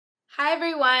Hi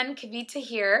everyone, Kavita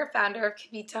here, founder of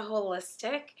Kavita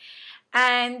Holistic.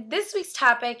 And this week's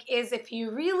topic is if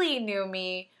you really knew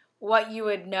me, what you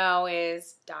would know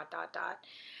is ...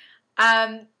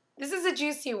 This is a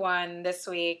juicy one this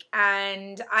week,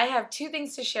 and I have two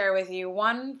things to share with you.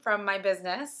 One from my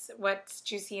business, what's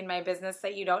juicy in my business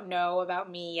that you don't know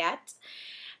about me yet,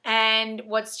 and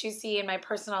what's juicy in my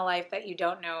personal life that you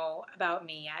don't know about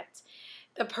me yet.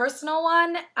 The personal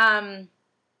one,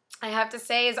 I have to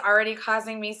say, is already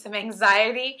causing me some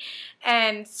anxiety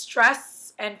and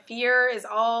stress and fear is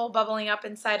all bubbling up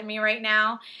inside of me right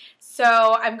now.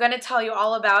 So I'm going to tell you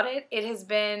all about it. It has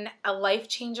been a life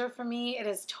changer for me. It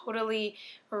has totally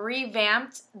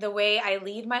revamped the way I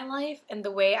lead my life and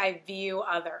the way I view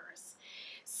others.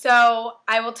 So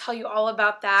I will tell you all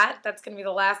about that. That's going to be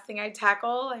the last thing I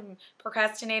tackle. I'm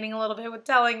procrastinating a little bit with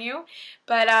telling you,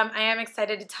 but I am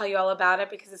excited to tell you all about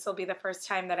it because this will be the first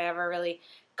time that I ever really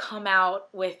come out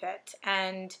with it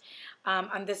and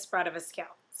on this broad of a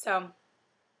scale. So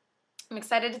I'm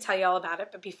excited to tell you all about it,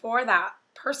 but before that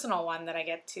personal one that I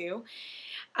get to,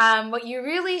 what you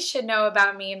really should know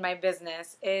about me and my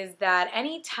business is that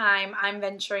anytime I'm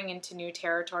venturing into new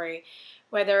territory,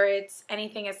 whether it's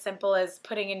anything as simple as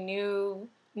putting a new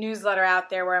newsletter out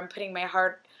there where I'm putting my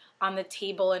heart on the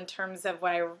table in terms of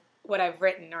what I've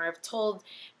written, or I've told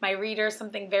my readers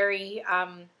something very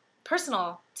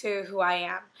personal to who I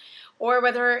am, or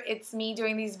whether it's me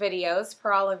doing these videos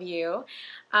for all of you,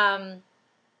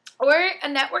 or a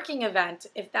networking event,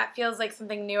 if that feels like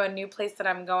something new, a new place that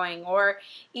I'm going, or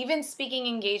even speaking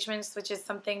engagements, which is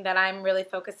something that I'm really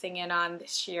focusing in on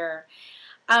this year.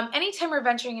 Anytime we're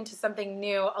venturing into something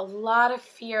new, a lot of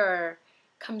fear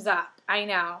comes up. I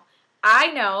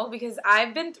know because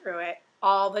I've been through it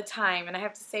all the time, and I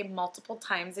have to say multiple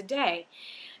times a day.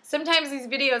 Sometimes these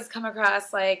videos come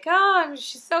across like, oh,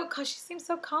 she seems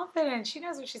so confident. She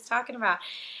knows what she's talking about.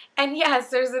 And yes,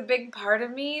 there's a big part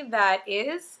of me that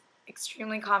is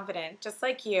extremely confident, just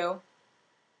like you.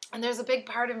 And there's a big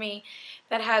part of me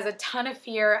that has a ton of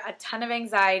fear, a ton of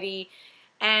anxiety,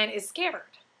 and is scared.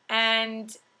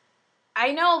 And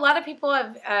I know a lot of people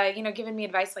have, given me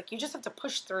advice like, you just have to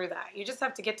push through that. You just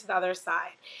have to get to the other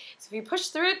side. So if you push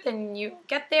through it, then you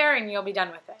get there and you'll be done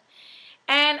with it.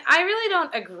 And I really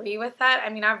don't agree with that. I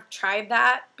mean, I've tried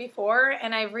that before,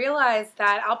 and I realized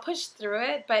that I'll push through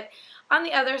it, but on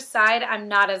the other side, I'm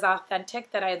not as authentic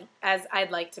as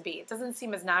I'd like to be. It doesn't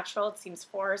seem as natural. It seems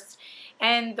forced.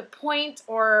 And the point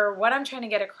or what I'm trying to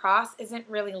get across isn't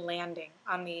really landing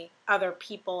on the other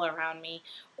people around me,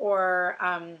 or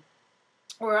on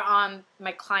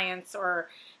my clients, or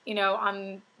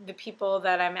on the people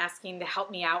that I'm asking to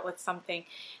help me out with something.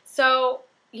 So,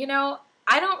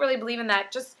 I don't really believe in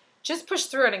that. Just push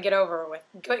through it and get it over with.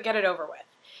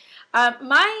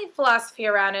 My philosophy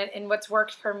around it and what's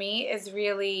worked for me is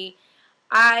really,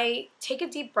 I take a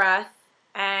deep breath,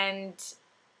 and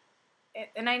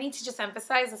I need to just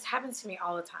emphasize this happens to me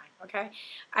all the time, okay?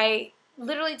 I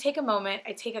literally take a moment,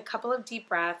 I take a couple of deep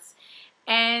breaths,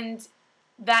 and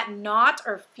that knot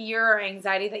or fear or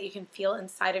anxiety that you can feel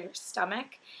inside of your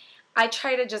stomach, I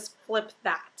try to just flip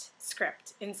that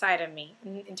script inside of me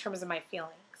in terms of my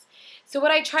feelings. So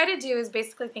what I try to do is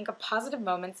basically think of positive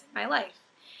moments in my life.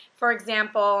 For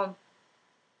example,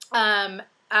 when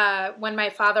my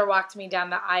father walked me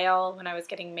down the aisle when I was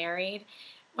getting married,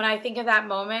 when I think of that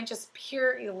moment, just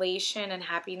pure elation and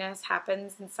happiness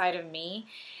happens inside of me.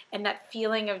 And that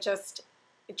feeling of it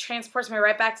transports me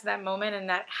right back to that moment, and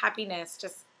that happiness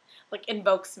just like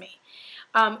invokes me.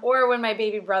 Or when my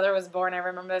baby brother was born, I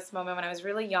remember this moment when I was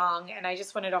really young and I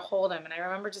just wanted to hold him, and I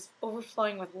remember just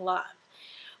overflowing with love.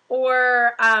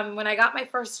 Or when I got my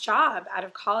first job out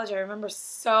of college, I remember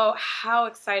how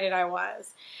excited I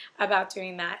was about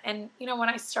doing that. And when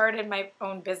I started my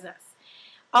own business,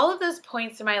 all of those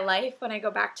points in my life, when I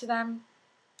go back to them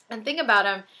and think about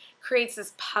them, creates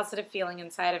this positive feeling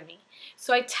inside of me.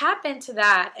 So I tap into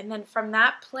that, and then from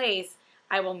that place,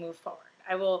 I will move forward.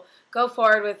 I will go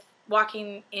forward with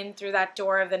walking in through that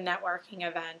door of the networking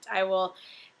event. I will,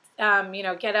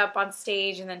 get up on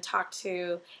stage and then talk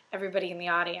to everybody in the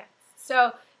audience.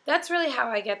 So that's really how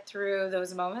I get through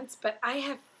those moments. But I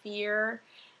have fear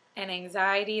and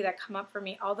anxiety that come up for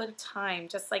me all the time,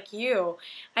 just like you.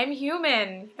 I'm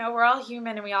human. We're all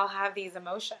human, and we all have these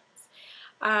emotions.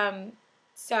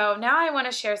 So now I want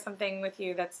to share something with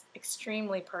you that's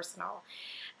extremely personal.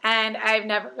 And I've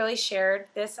never really shared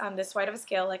this on this wide of a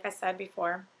scale, like I said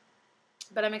before.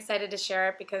 But I'm excited to share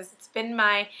it because it's been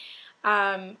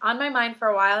on my mind for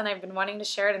a while, and I've been wanting to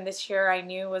share it, and this year I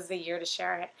knew was the year to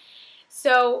share it.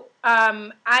 So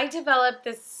I developed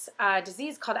this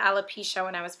disease called alopecia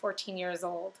when I was 14 years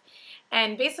old.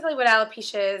 And basically what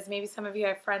alopecia is, maybe some of you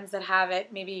have friends that have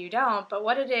it, maybe you don't, but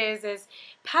what it is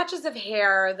patches of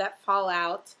hair that fall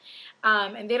out,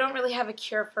 and they don't really have a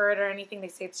cure for it or anything. They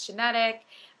say it's genetic.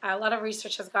 A lot of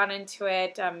research has gone into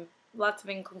it, lots of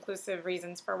inconclusive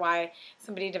reasons for why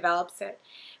somebody develops it.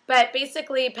 But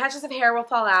basically, patches of hair will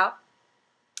fall out,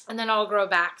 and then it'll grow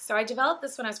back. So I developed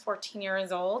this when I was 14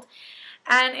 years old.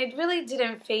 And it really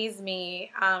didn't faze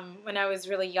me when I was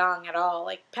really young at all.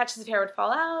 Like, patches of hair would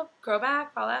fall out, grow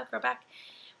back, fall out, grow back.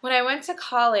 When I went to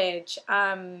college,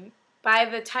 by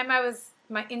the time I was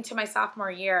into my sophomore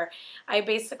year, I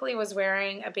basically was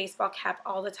wearing a baseball cap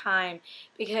all the time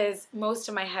because most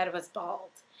of my head was bald.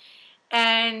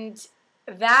 And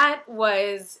that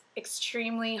was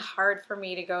extremely hard for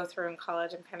me to go through in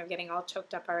college. I'm kind of getting all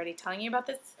choked up already telling you about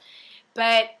this.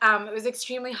 But it was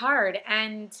extremely hard.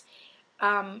 And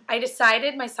I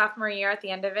decided my sophomore year at the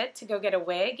end of it to go get a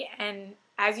wig, and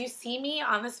as you see me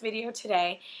on this video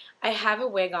today, I have a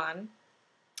wig on.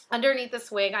 Underneath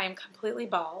this wig, I am completely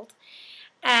bald,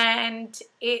 and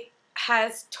it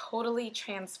has totally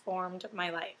transformed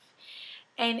my life.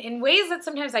 And in ways that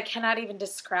sometimes I cannot even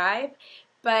describe,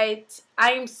 but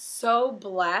I am so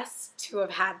blessed to have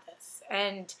had this.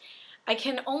 And I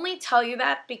can only tell you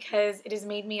that because it has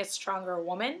made me a stronger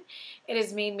woman. It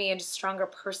has made me a stronger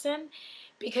person,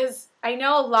 because I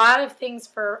know a lot of things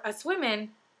for us women,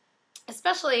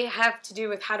 especially, have to do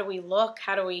with how do we look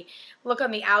on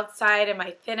the outside. Am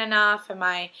I thin enough? Am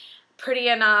I pretty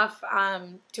enough?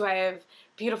 Do I have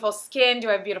beautiful skin? Do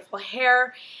I have beautiful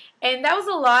hair? And that was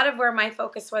a lot of where my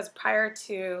focus was prior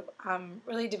to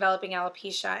really developing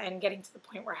alopecia and getting to the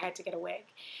point where I had to get a wig.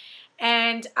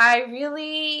 And I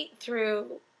really,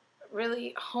 through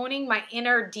really honing my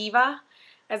inner diva,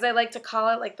 as I like to call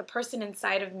it, like the person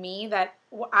inside of me that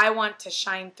I want to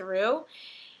shine through,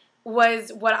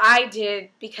 was what I did,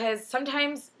 because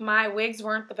sometimes my wigs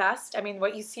weren't the best. I mean,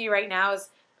 what you see right now is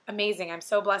amazing. I'm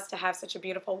so blessed to have such a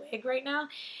beautiful wig right now.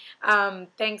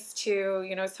 Thanks to,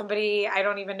 you know, somebody I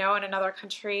don't even know in another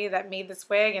country that made this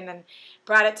wig and then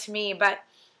brought it to me. But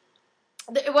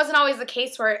it wasn't always the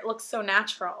case where it looked so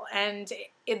natural, and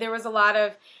there was a lot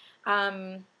of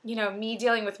you know, me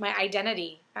dealing with my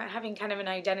identity, having kind of an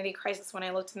identity crisis when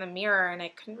I looked in the mirror and I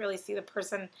couldn't really see the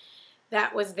person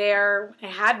that was there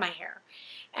when I had my hair.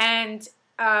 And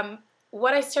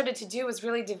what I started to do was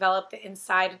really develop the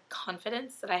inside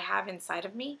confidence that I have inside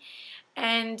of me.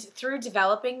 And through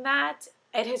developing that,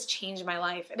 it has changed my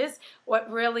life. It is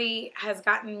what really has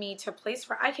gotten me to a place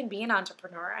where I can be an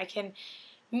entrepreneur. I can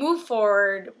move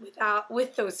forward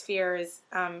with those fears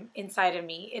inside of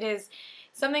me. It is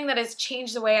something that has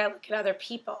changed the way I look at other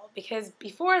people, because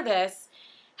before this,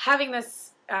 having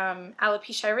this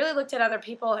alopecia, I really looked at other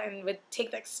people and would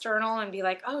take the external and be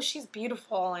like, oh, she's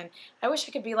beautiful, and I wish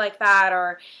I could be like that,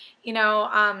 or, you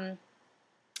know,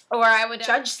 or I would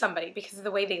judge somebody because of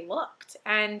the way they looked.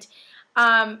 And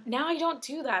now I don't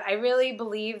do that. I really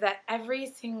believe that every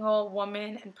single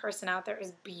woman and person out there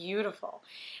is beautiful,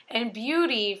 and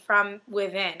beauty from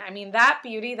within. I mean, that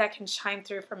beauty that can shine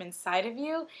through from inside of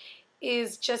you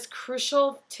is just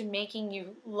crucial to making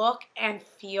you look and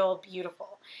feel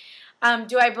beautiful.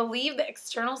 Do I believe the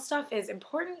external stuff is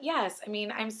important? Yes. I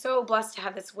mean, I'm so blessed to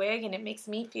have this wig, and it makes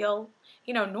me feel,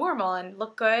 you know, normal and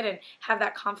look good and have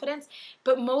that confidence.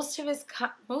 But most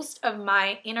of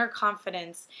my inner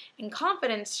confidence and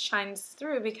confidence shines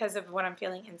through because of what I'm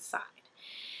feeling inside.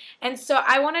 And so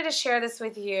I wanted to share this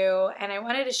with you, and I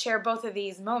wanted to share both of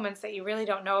these moments that you really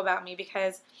don't know about me,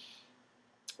 because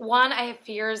one, I have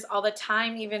fears all the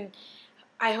time. Even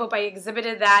I hope I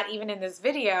exhibited that even in this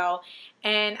video.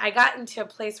 And I got into a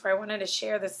place where I wanted to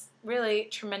share this really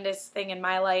tremendous thing in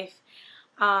my life.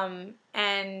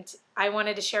 And I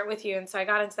wanted to share it with you. And so I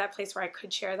got into that place where I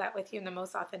could share that with you in the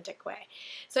most authentic way.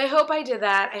 So I hope I did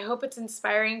that. I hope it's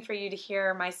inspiring for you to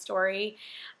hear my story.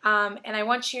 And I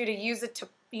want you to use it to,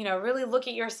 you know, really look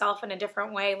at yourself in a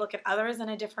different way, look at others in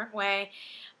a different way.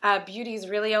 Beauty is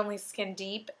really only skin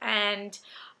deep. And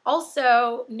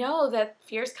also know that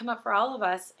fears come up for all of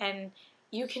us, and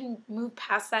you can move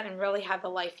past that and really have the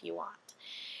life you want.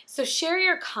 So share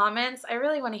your comments. I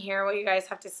really want to hear what you guys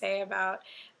have to say about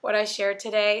what I shared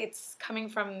today. It's coming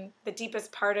from the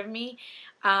deepest part of me,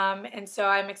 and so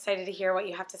I'm excited to hear what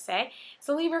you have to say.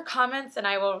 So leave your comments and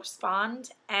I will respond,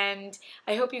 and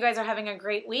I hope you guys are having a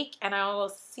great week, and I will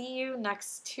see you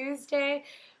next Tuesday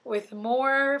with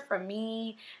more from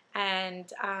me,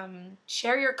 and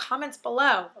share your comments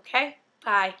below, okay?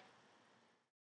 Bye.